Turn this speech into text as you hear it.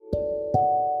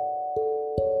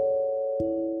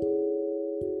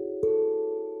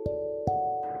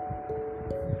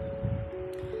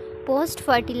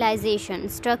Post-fertilization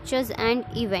structures and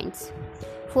events.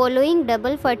 Following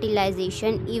double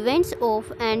fertilization, events of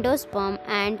endosperm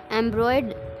and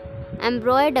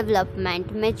embryo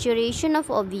development, maturation of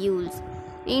ovules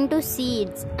into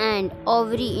seeds and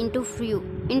ovary into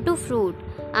fruit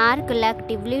are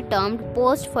collectively termed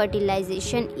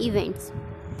post-fertilization events.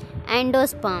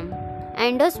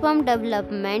 Endosperm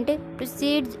development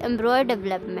precedes embryo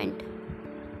development.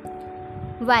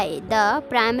 Why? The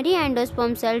primary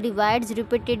endosperm cell divides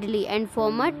repeatedly and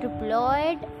form a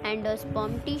triploid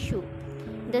endosperm tissue.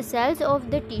 The cells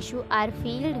of the tissue are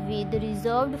filled with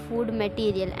reserved food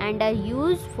material and are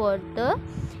used for the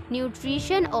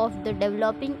nutrition of the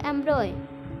developing embryo.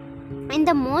 In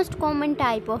the most common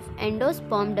type of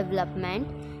endosperm development,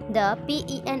 the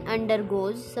PEN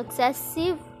undergoes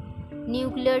successive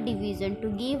nuclear division to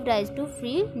give rise to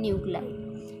free nuclei.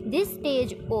 This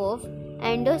stage of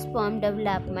endosperm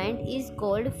development is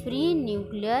called free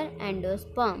nuclear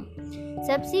endosperm.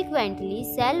 Subsequently,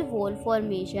 cell wall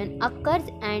formation occurs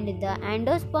and the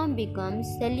endosperm becomes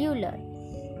cellular.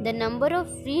 The number of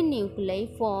free nuclei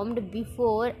formed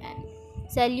before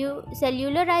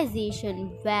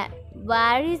cellularization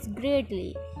varies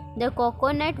greatly. The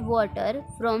coconut water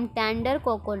from tender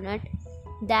coconut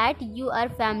that you are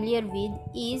familiar with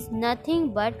is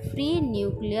nothing but free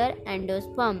nuclear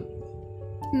endosperm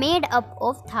made up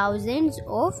of thousands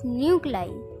of nuclei,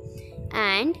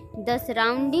 and the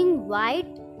surrounding white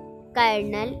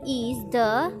kernel is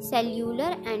the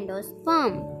cellular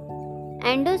endosperm.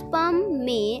 Endosperm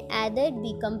may either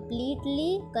be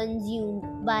completely consumed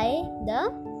by the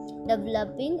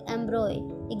developing embryo.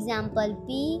 Example: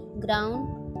 pea,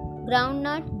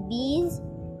 groundnut, beans.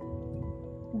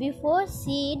 Before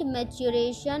seed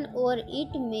maturation, or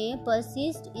it may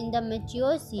persist in the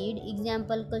mature seed,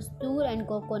 example castor and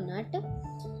coconut,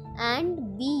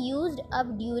 and be used up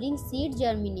during seed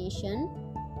germination.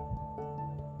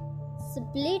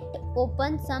 Split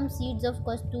open some seeds of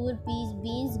castor, peas,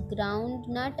 beans,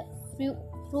 groundnut,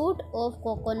 fruit of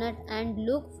coconut, and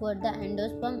look for the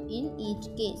endosperm in each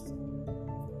case.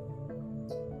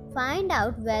 Find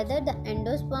out whether the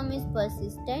endosperm is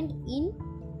persistent in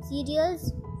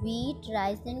cereals, wheat,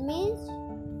 rice, and maize.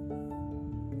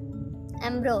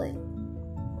 Embryo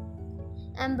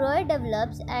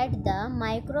develops at the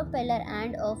micropellar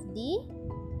end of the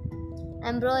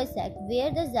embryo sac,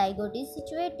 where the zygote is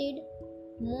situated.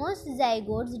 Most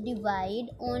zygotes divide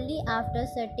only after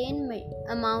certain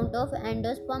amount of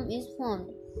endosperm is formed.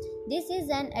 This is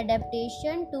an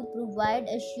adaptation to provide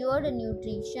assured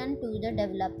nutrition to the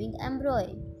developing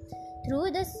embryo. Though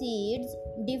the seeds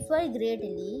differ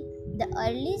greatly, the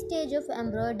early stage of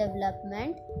embryo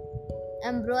development,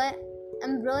 embryogeny,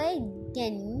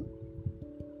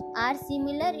 are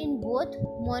similar in both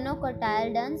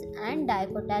monocotyledons and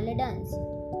dicotyledons.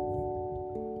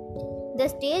 The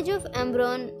stage of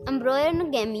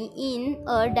embryogamy in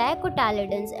a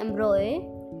dicotyledon's embryo,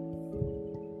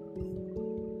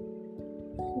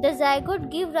 the zygote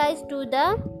gives rise to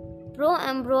the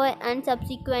proembryo and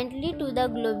subsequently to the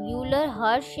globular,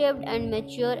 heart-shaped and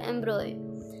mature embryo.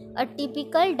 A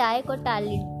typical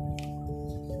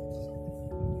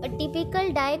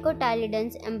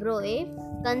dicotyledon's embryo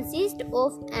consists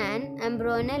of an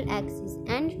embryonal axis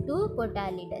and two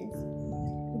cotyledons.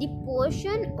 The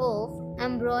portion of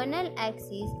embryonal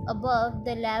axis above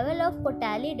the level of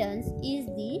cotyledons is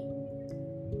the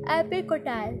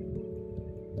epicotyle,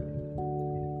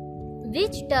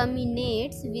 which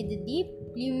terminates with the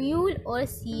plumule or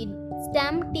seed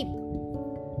stem tip.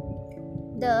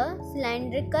 The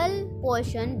cylindrical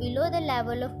portion below the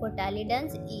level of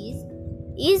cotyledons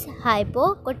is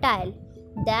hypocotyle,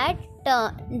 that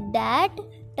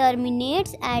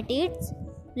terminates at its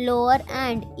lower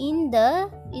end in the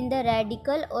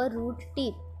radicle or root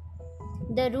tip.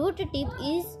 The root tip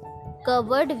is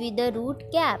covered with a root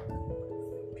cap.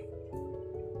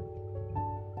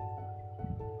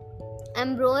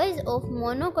 Embryos of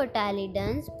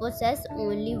monocotyledons possess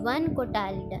only one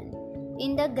cotyledon.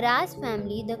 In the grass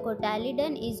family, the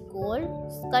cotyledon is called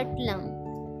scutellum,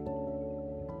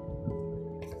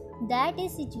 that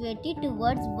is situated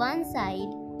towards one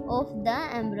side of the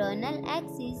embryonal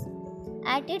axis.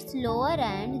 At its lower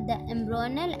end, the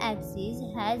embryonal axis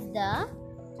has the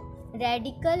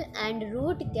radicle and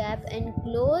root cap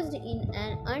enclosed in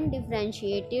an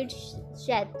undifferentiated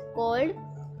sheath called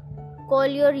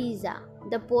coleorhiza.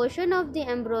 The portion of the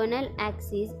embryonal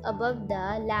axis above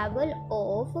the level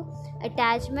of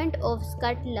attachment of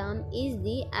scutellum is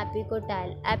the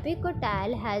epicotyle.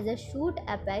 Epicotyle has a shoot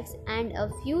apex and a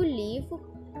few leaf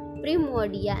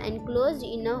primordia enclosed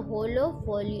in a hollow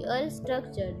folial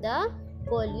structure, the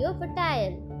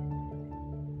coleoptile.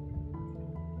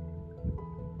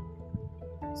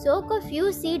 Soak a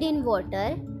few seeds in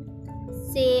water,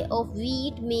 say of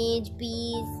wheat, maize,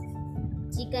 peas,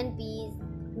 chicken peas,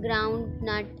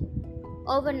 groundnut,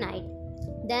 overnight.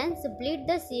 Then split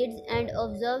the seeds and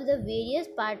observe the various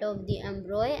parts of the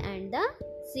embryo and the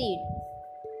seed.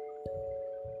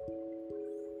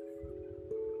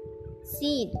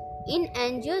 Seed. In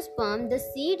angiosperm, the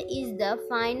seed is the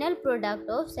final product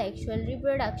of sexual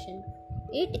reproduction.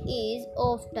 It is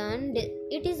often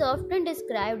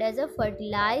described as a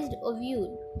fertilized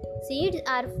ovule. Seeds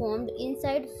are formed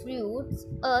inside fruits.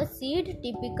 A seed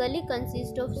typically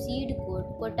consists of seed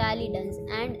coat, cotyledons,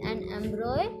 and an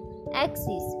embryo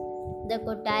axis. The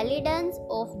cotyledons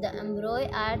of the embryo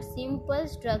are simple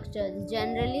structures,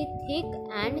 generally thick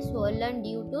and swollen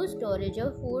due to storage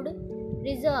of food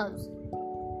reserves.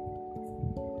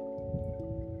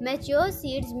 Mature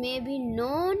seeds may be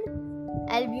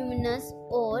non-albuminous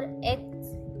or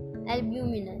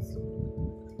ex-albuminous.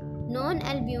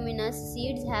 Non-albuminous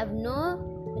seeds have no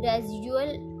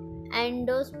residual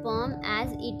endosperm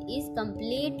as it is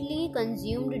completely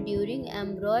consumed during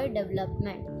embryo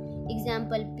development.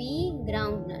 Example pea,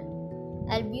 groundnut.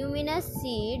 Albuminous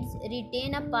seeds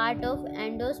retain a part of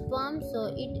endosperm, so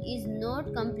it is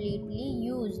not completely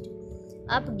used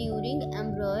up during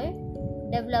embryo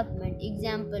development.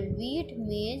 Example wheat,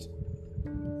 maize,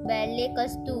 barley,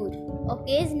 kastur.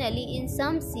 Occasionally in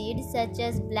some seeds such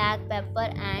as black pepper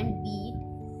and beet,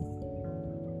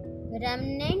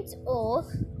 remnants of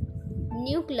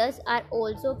nucleus are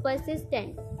also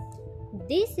persistent.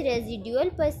 This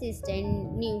residual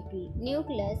persistent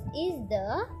nucleus is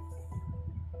the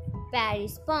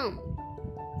perisperm.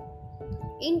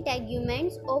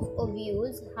 Integuments of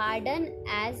ovules harden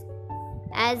as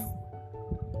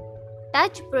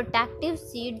touch protective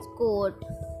seeds coat.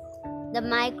 The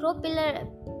micropyle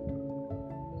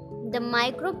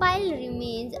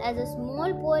remains as a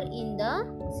small pore in the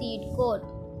seed coat.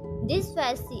 This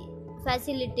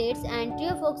facilitates entry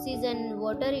of oxygen and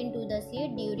water into the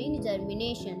seed during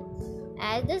germination.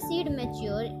 As the seed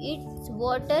matures, its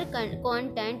water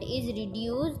content is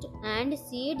reduced and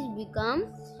seeds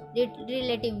become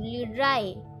relatively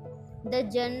dry. The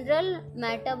general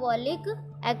metabolic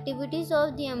activities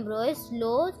of the embryo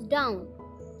slows down.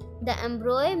 The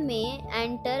embryo may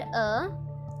enter a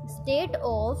state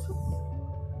of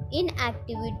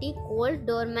inactivity called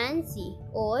dormancy,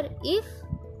 or if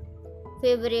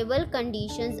favorable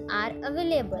conditions are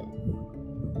available,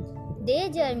 they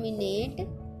germinate.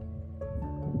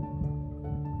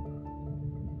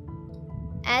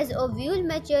 As ovules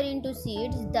mature into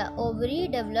seeds, the ovary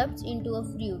develops into a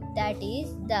fruit. That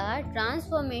is, the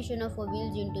transformation of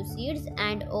ovules into seeds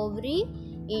and ovary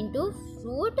into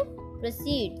fruit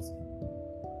proceeds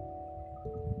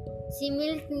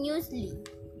simultaneously.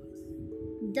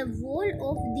 The wall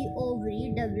of the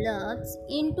ovary develops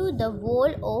into the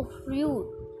wall of fruit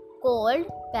called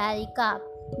pericarp.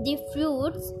 The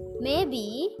fruits may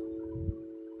be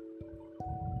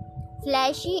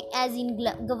fleshy as in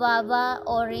guava,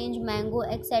 orange, mango,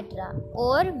 etc.,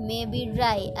 or may be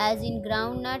dry as in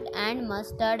groundnut and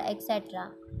mustard,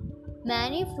 etc.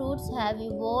 Many fruits have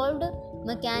evolved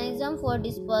mechanism for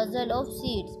dispersal of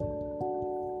seeds.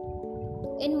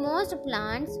 In most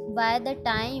plants, by the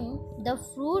time the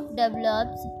fruit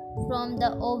develops from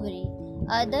the ovary,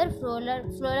 other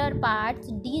floral parts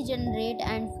degenerate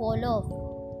and fall off.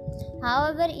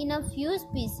 However, in a few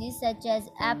species such as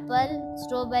apple,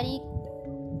 strawberry,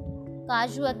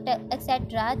 cashew,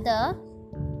 etc., the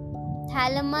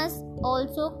thalamus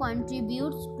also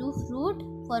contributes to fruit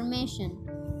formation.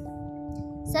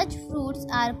 Such fruits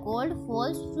are called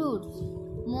false fruits.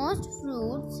 Most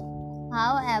fruits,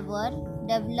 however,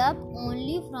 develop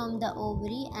only from the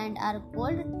ovary and are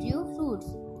called true fruits.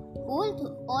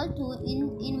 Although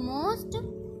in most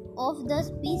of the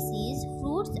species,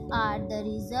 fruits are the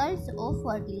results of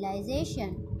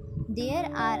fertilization. There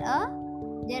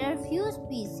are few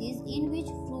species in which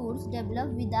fruits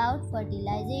develop without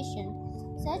fertilization.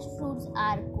 Such fruits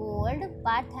are called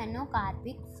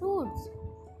parthenocarpic fruits.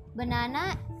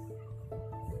 Banana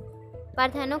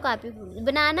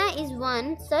is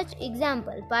one such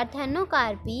example.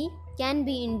 Parthenocarpy can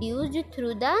be induced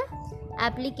through the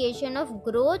application of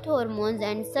growth hormones,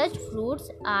 and such fruits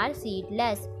are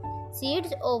seedless.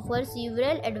 Seeds offer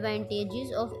several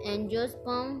advantages of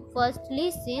angiosperm.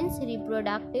 Firstly, since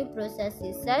reproductive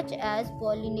processes such as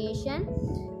pollination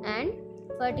and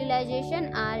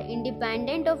fertilization are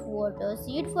independent of water,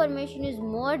 seed formation is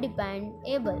more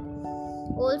dependable.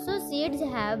 Also, seeds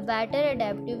have better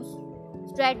adaptive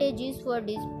strategies for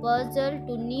dispersal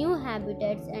to new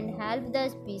habitats and help the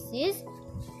species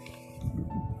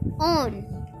on.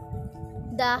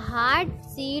 The hard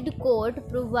seed coat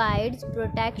provides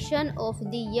protection of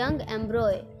the young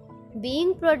embryo.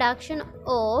 Being production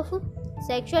of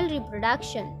sexual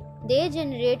reproduction, they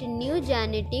generate new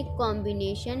genetic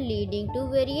combination leading to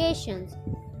variations.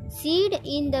 Seed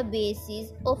in the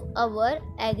basis of our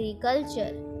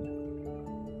agriculture.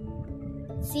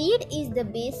 Seed is the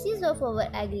basis of our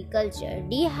agriculture.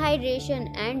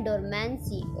 Dehydration and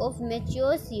dormancy of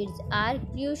mature seeds are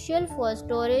crucial for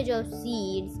storage of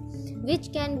seeds,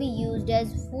 which can be used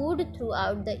as food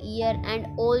throughout the year and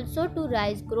also to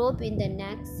raise crop in the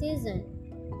next season.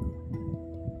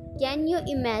 Can you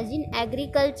imagine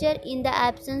agriculture in the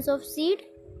absence of seed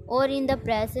or in the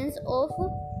presence of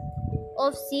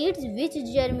seeds which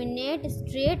germinate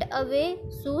straight away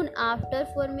soon after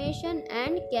formation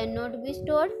and cannot be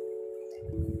stored?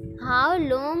 How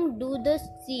long do the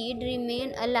seed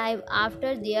remain alive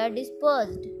after they are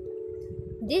dispersed?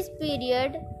 This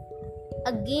period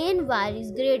again varies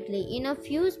greatly. In a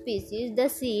few species, the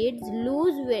seeds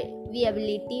lose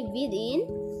viability within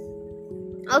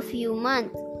a few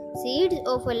months. Seeds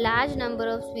of a large number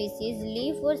of species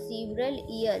live for several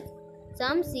years.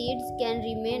 Some seeds can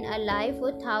remain alive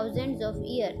for thousands of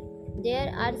years. There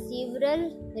are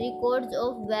several records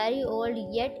of very old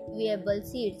yet viable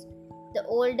seeds. The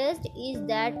oldest is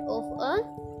that of a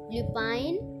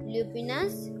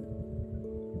Lupinus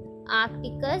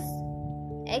arcticus,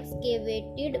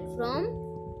 excavated from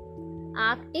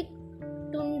Arctic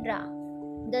tundra.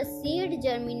 The seed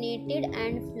germinated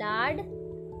and flowered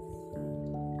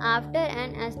after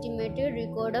an estimated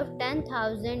record of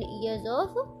 10,000 years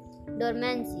of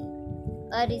dormancy.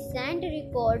 A recent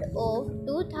record of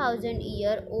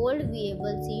 2,000-year-old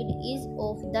viable seed is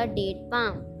of the date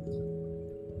palm.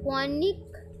 Quonic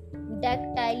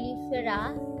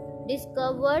dactylifera,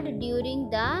 discovered during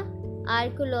the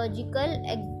archaeological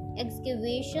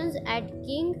excavations at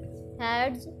King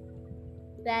Herod's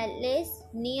Palace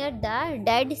near the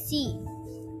Dead Sea.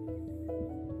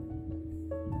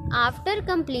 After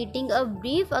completing a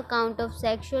brief account of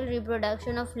sexual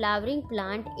reproduction of flowering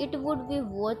plant, it would be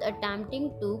worth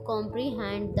attempting to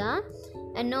comprehend the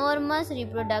enormous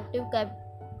reproductive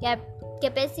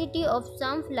capacity of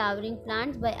some flowering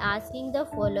plants by asking the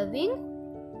following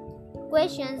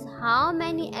questions. How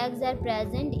many eggs are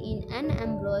present in an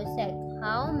embryo sac?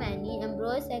 How many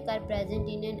embryo sacs are present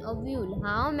in an ovule?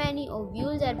 How many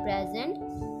ovules are present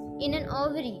in an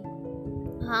ovary?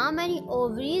 How many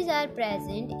ovaries are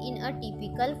present in a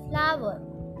typical flower?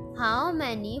 How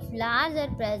many flowers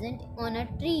are present on a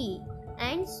tree?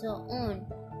 And so on.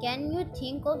 Can you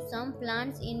think of some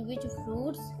plants in which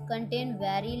fruits contain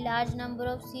very large number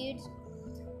of seeds?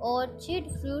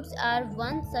 Orchid fruits are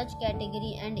one such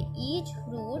category, and each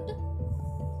fruit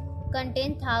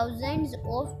contains thousands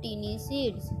of tiny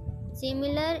seeds.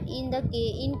 Similar in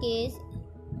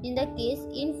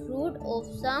fruit of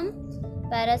some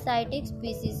parasitic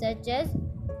species such as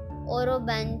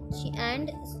Orobanche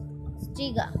and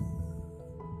Striga.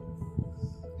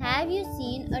 Have you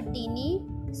seen a teeny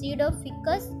seed of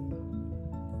ficus?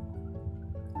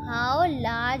 How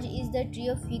large is the tree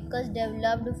of ficus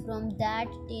developed from that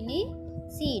teeny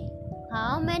seed?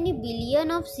 How many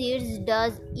billion of seeds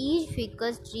does each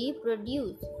ficus tree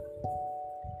produce?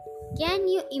 Can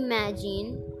you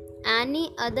imagine any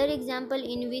other example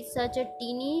in which such a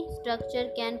teeny structure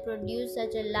can produce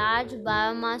such a large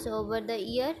biomass over the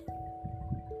year?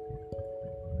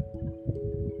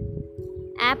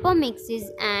 Apomixis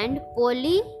and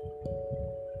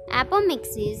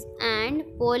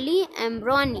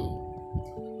polyembryony.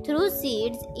 Through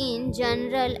seeds in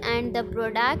general and the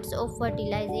products of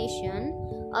fertilization,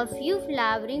 a few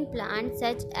flowering plants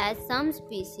such as some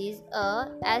species,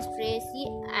 Asteraceae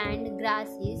and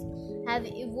grasses, have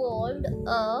evolved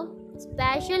a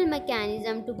special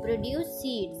mechanism to produce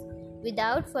seeds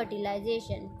without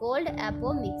fertilization called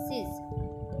apomixis.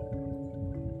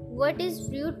 What is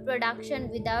fruit production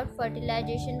without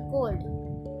fertilization called?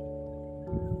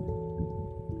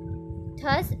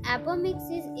 Thus,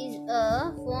 apomixis is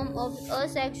a form of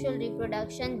asexual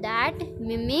reproduction that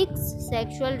mimics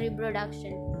sexual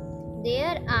reproduction.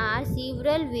 There are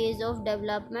several ways of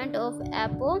development of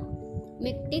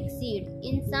apomictic seeds.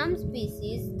 In some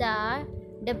species, the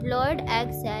diploid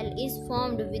egg cell is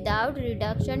formed without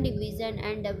reduction division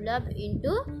and developed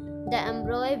into the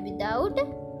embryo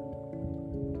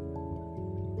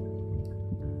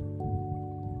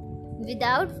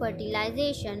without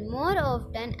fertilization. More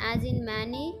often, as in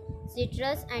many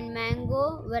citrus and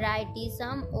mango varieties,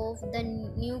 some of the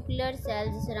nuclear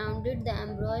cells surrounded the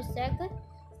embryo sac,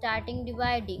 starting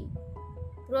dividing,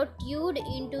 protrude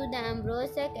into the embryo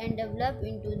sac and develop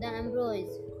into the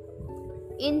embryos.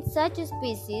 In such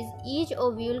species, each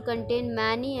ovule contains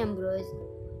many embryos.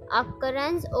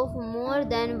 Occurrence of more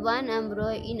than one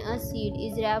embryo in a seed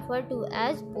is referred to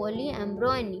as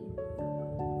polyembryony.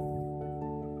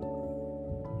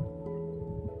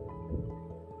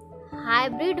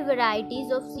 Hybrid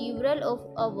varieties of several of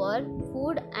our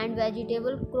food and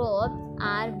vegetable crops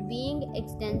are being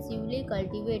extensively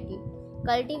cultivated.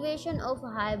 Cultivation of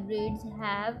hybrids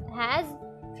has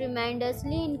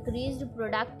tremendously increased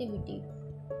productivity.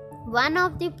 One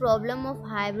of the problem of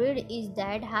hybrid is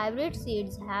that hybrid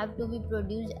seeds have to be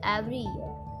produced every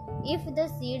year. If the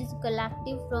seeds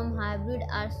collected from hybrid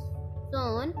are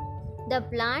sown, the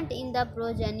plant in the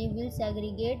progeny will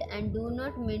segregate and do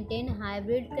not maintain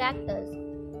hybrid characters.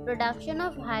 Production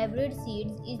of hybrid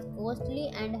seeds is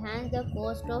costly and hence the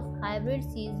cost of hybrid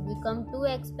seeds become too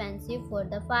expensive for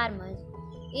the farmers.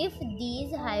 If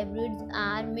these hybrids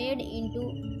are made into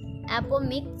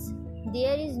apomix,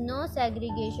 there is no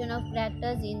segregation of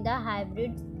characters in the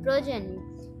hybrid progeny.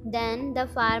 Then the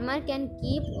farmer can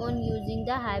keep on using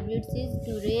the hybrid seeds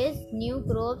to raise new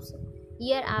crops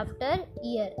year after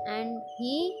year, and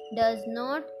he does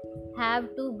not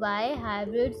have to buy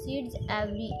hybrid seeds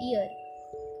every year.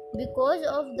 Because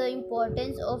of the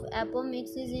importance of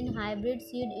apomixes in hybrid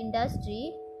seed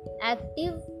industry,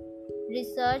 active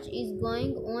research is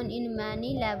going on in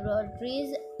many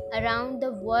laboratories around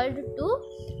the world to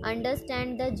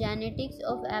understand the genetics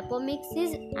of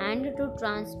apomixes and to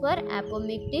transfer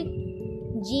apomictic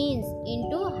genes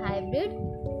into hybrid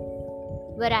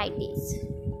varieties.